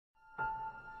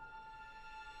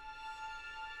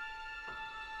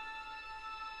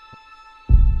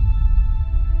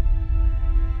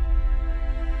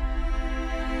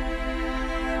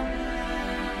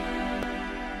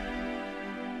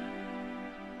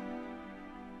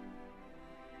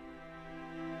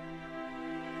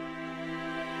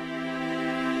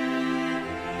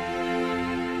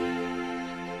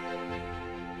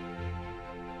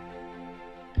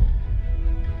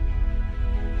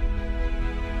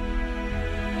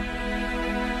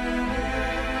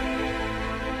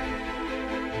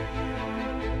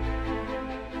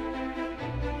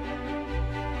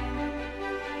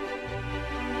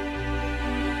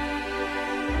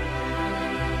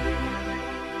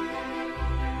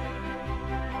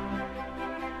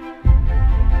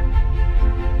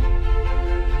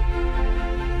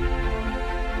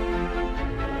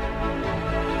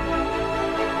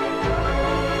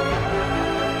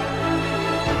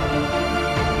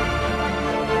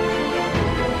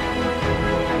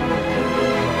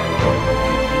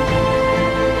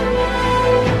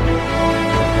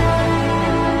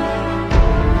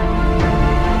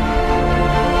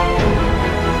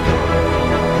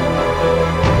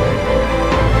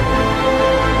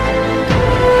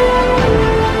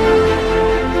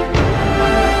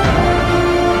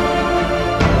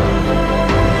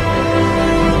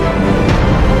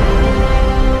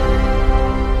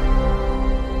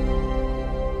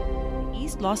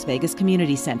Las Vegas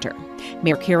Community Center.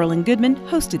 Mayor Carolyn Goodman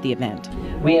hosted the event.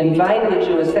 We invited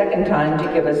you a second time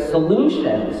to give us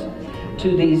solutions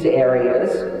to these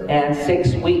areas, and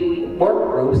 6-week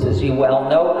work groups, as you well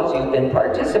know because you've been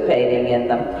participating in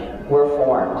them, were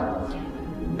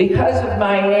formed. Because of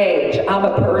my age, I'm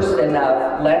a person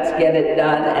of let's get it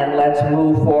done and let's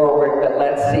move forward, but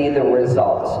let's see the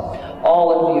results.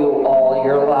 All of you, all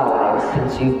your lives,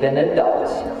 since you've been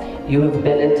adults, you have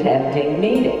been attending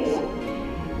meetings.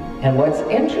 And what's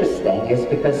interesting is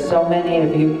because so many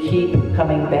of you keep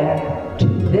coming back to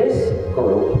this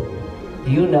group,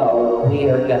 you know we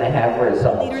are going to have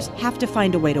results. Leaders have to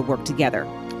find a way to work together.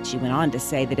 She went on to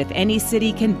say that if any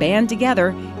city can band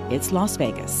together, it's Las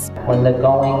Vegas. When the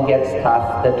going gets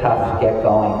tough, the tough get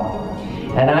going.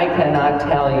 And I cannot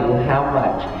tell you how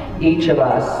much each of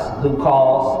us who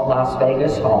calls Las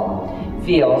Vegas home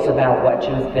feels about what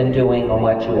you've been doing and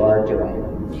what you are doing.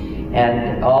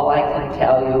 And all I can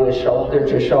tell you is shoulder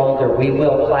to shoulder, we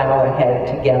will plow ahead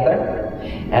together.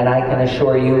 And I can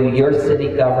assure you, your city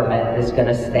government is going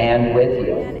to stand with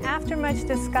you. And after much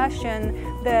discussion,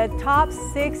 the top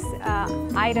 6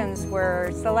 items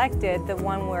were selected. The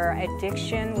one where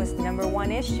addiction was the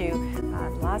 #1 issue.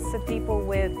 Lots of people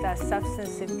with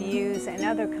substance abuse and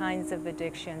other kinds of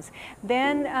addictions.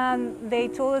 Then they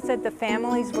told us that the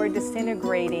families were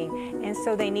disintegrating, and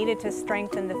so they needed to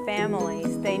strengthen the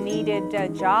families. They needed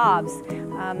jobs.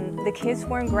 The kids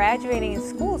weren't graduating in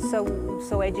school,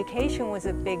 so education was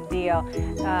a big deal.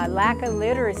 Lack of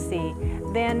literacy,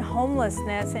 then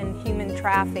homelessness and human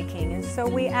trafficking. And so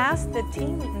we asked the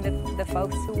team, the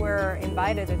folks who were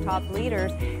invited, the top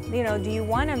leaders, you know, do you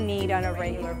want to meet on a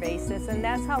regular basis? And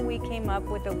that's how we came up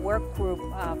with a work group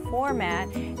format,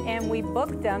 and we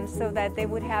booked them so that they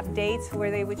would have dates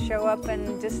where they would show up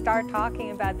and just start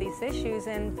talking about these issues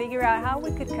and figure out how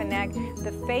we could connect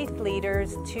the faith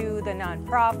leaders to the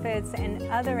nonprofits and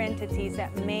other entities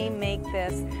that may make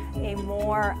this a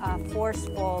more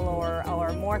forceful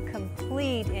or more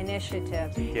complete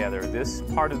initiative. Together, this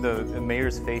part of the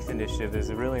Mayor's Faith Initiative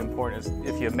is really important.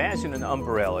 If you imagine an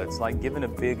umbrella, it's like giving a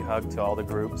big hug to all the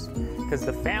groups, because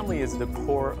the family is the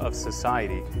core of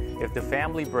society. If the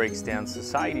family breaks down,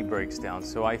 society breaks down.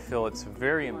 So I feel it's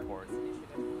very important.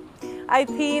 I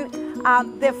think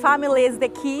the family is the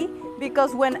key,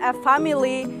 because when a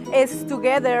family is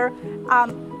together,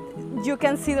 you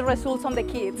can see the results on the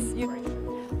kids.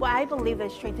 Well, I believe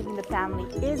that strengthening the family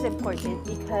is important,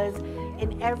 because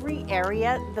in every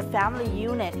area, the family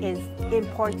unit is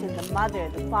important. The mother,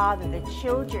 the father, the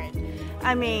children.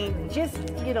 I mean, just,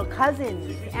 you know,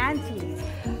 cousins, aunties,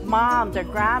 moms or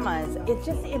grandmas. It's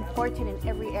just important in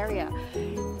every area.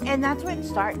 And that's where it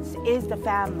starts, is the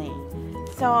family.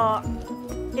 So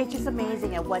it's just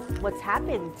amazing at what's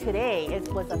happened today.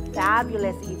 It was a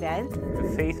fabulous event.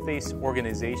 The faith-based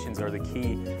organizations are the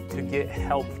key to get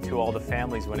help to all the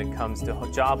families when it comes to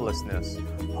joblessness,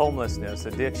 homelessness,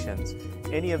 addictions,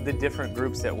 any of the different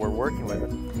groups that we're working with.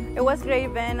 It was a great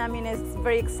event. I mean, it's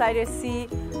very exciting to see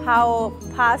how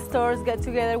pastors get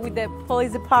together with the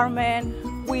police department,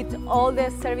 with all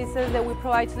the services that we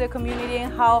provide to the community,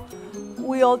 and how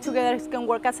we all together can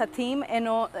work as a team and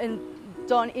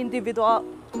don't individual,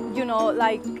 you know,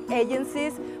 like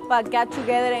agencies, but get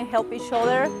together and help each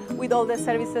other with all the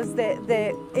services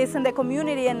that is in the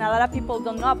community, and a lot of people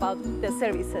don't know about the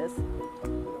services.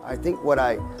 I think what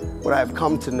I've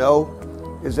come to know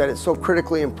is that it's so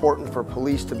critically important for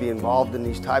police to be involved in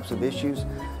these types of issues,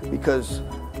 because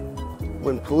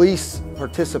when police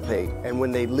participate and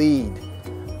when they lead,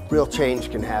 real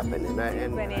change can happen.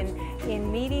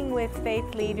 In meeting with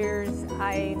faith leaders,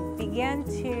 I began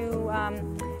to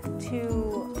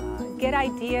get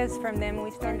ideas from them.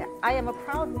 I am a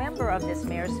proud member of this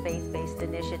Mayor's Faith-Based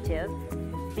Initiative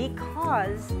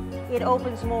because it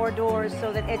opens more doors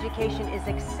so that education is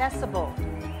accessible.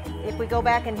 If we go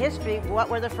back in history, what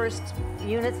were the first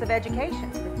units of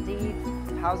education?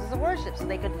 The houses of worship, so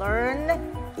they could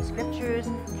learn scriptures,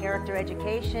 character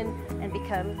education, and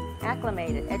become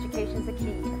acclimated. Education is the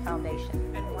key, the foundation.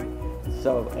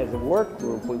 So as a work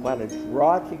group, we want to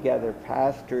draw together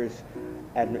pastors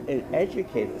and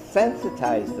educate,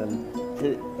 sensitize them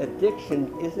to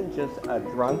addiction isn't just a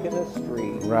drunk in a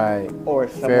street, right, or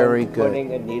someone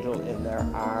putting a needle in their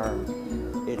arm.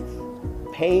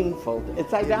 It's painful.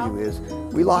 It's idolatry.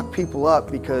 We lock people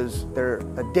up because they're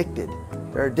addicted.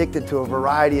 They're addicted to a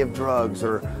variety of drugs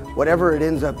or whatever it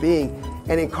ends up being.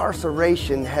 And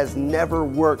incarceration has never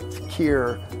worked to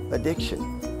cure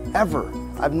addiction, ever.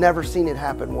 I've never seen it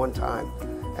happen one time.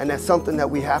 And that's something that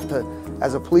we have to,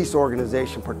 as a police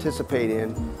organization, participate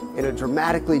in a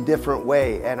dramatically different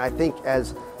way. And I think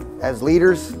as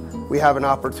leaders, we have an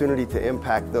opportunity to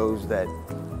impact those that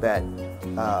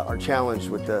are challenged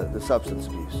with the substance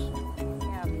abuse.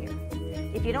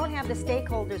 If you don't have the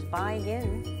stakeholders buying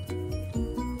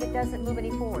in, it doesn't move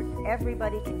any forward.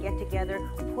 Everybody can get together,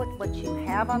 put what you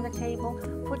have on the table,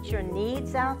 put your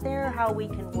needs out there, how we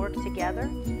can work together,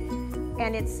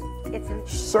 and it's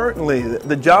certainly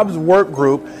the Jobs Work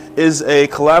Group is a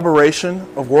collaboration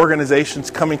of organizations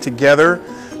coming together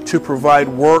to provide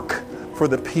work for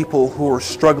the people who are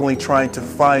struggling trying to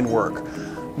find work.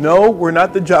 No, we're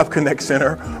not the Job Connect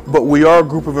Center, but we are a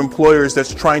group of employers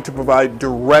that's trying to provide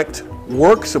direct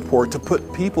work support to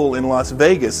put people in Las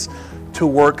Vegas to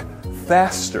work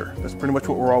faster. That's pretty much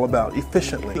what we're all about,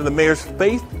 efficiently. The Mayor's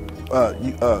Faith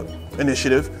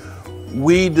Initiative,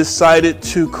 we decided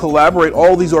to collaborate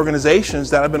all these organizations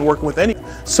that have been working with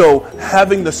So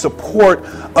having the support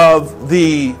of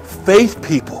the faith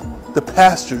people, the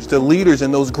pastors, the leaders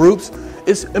in those groups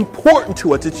is important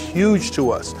to us. It's huge to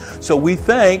us. So we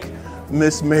thank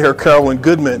Miss Mayor Carolyn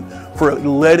Goodman for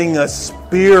letting us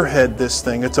spearhead this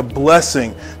thing. It's a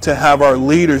blessing to have our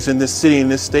leaders in this city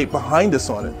and this state behind us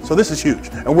on it. So this is huge,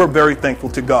 and we're very thankful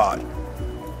to God.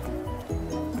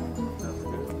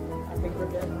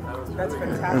 That's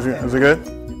fantastic. Is it good?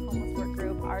 Homeless Work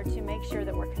Group are to make sure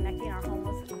that we're connecting our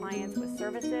homeless clients with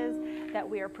services, that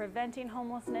we are preventing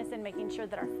homelessness and making sure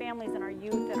that our families and our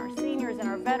youth and our seniors and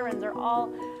our veterans are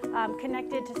all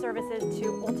connected to services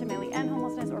to ultimately end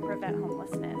homelessness or prevent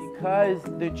homelessness. Because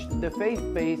the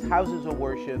faith-based houses of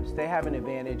worships, they have an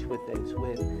advantage with this.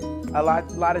 With a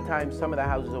lot of times, some of the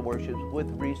houses of worship with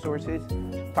resources,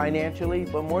 financially,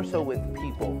 but more so with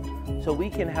people. So we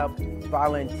can help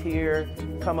volunteer,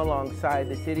 come alongside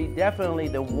the city. Definitely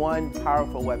the one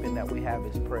powerful weapon that we have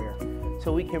is prayer.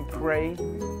 So we can pray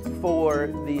for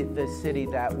the city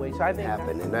that way. So I think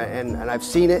and I've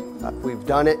seen it. We've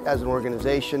done it as an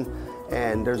organization,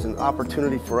 and there's an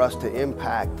opportunity for us to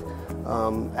impact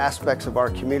aspects of our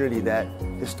community that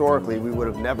historically we would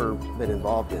have never been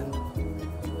involved in.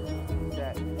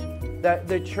 That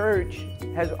the church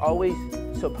has always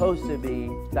supposed to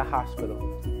be the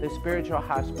hospital, the spiritual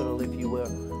hospital, if you will,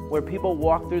 where people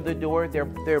walk through the door,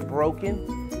 they're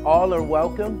broken, all are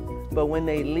welcome, but when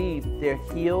they leave, they're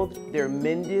healed, they're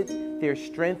mended, they're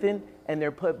strengthened, and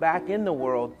they're put back in the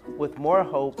world with more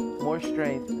hope, more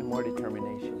strength, and more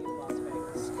determination.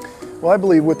 Well, I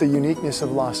believe with the uniqueness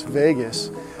of Las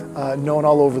Vegas, known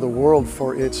all over the world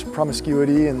for its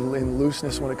promiscuity and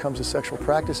looseness when it comes to sexual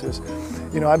practices,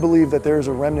 I believe that there is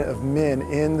a remnant of men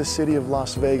in the city of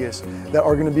Las Vegas that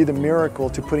are going to be the miracle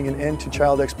to putting an end to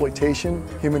child exploitation,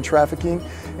 human trafficking,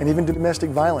 and even to domestic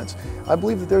violence. I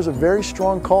believe that there's a very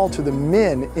strong call to the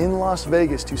men in Las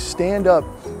Vegas to stand up,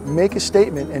 make a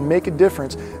statement, and make a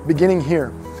difference, beginning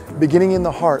here, beginning in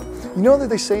the heart. You know that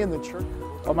they say in the church?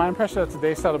 Well, my impression of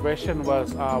today's celebration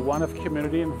was one of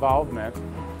community involvement.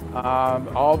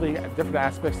 All the different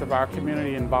aspects of our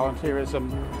community and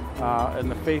volunteerism in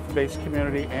the faith-based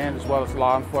community, and as well as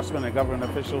law enforcement and government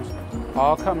officials,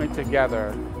 all coming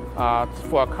together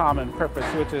for a common purpose,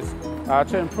 which is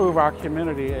to improve our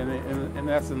community and in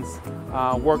essence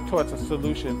work towards a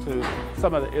solution to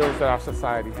some of the ills that our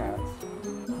society has.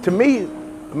 To me,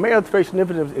 Mayor's Faith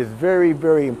Initiative is very,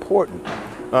 very important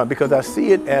because I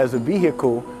see it as a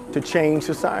vehicle to change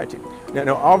society.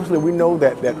 Now, obviously, we know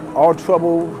that all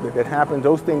trouble that happens,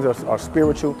 those things are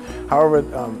spiritual. However,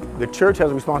 the church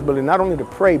has a responsibility not only to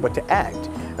pray, but to act.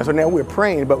 And so now we're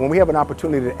praying, but when we have an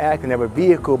opportunity to act and have a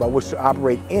vehicle by which to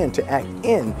operate in, to act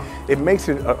in, it makes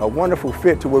it a wonderful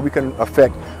fit to where we can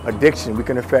affect addiction, we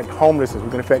can affect homelessness, we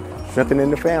can affect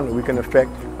strengthening the family, we can affect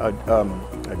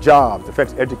jobs,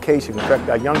 affects education, affect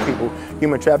our young people,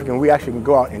 human trafficking. We actually can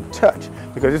go out and touch.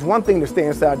 Because it's one thing to stay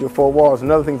inside your four walls,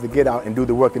 another thing is to get out and do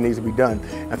the work that needs to be done.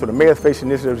 And so the Mayor's Faith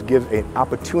Initiative gives an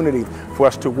opportunity for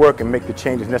us to work and make the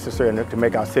changes necessary to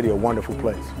make our city a wonderful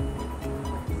place.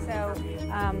 So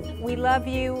we love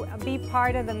you. Be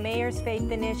part of the Mayor's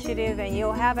Faith Initiative, and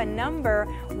you'll have a number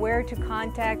where to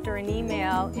contact or an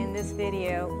email in this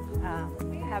video.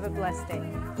 Have a blessed day.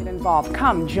 Get involved.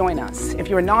 Come, join us. If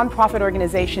you're a nonprofit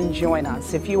organization, join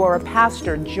us. If you are a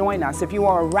pastor, join us. If you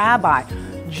are a rabbi,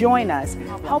 join us.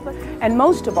 Help us. And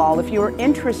most of all, if you're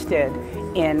interested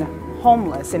in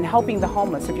homeless and helping the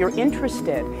homeless, if you're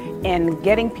interested in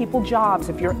getting people jobs,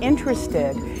 if you're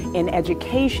interested in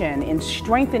education, in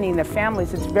strengthening the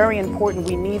families, it's very important.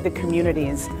 We need the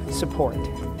community's support.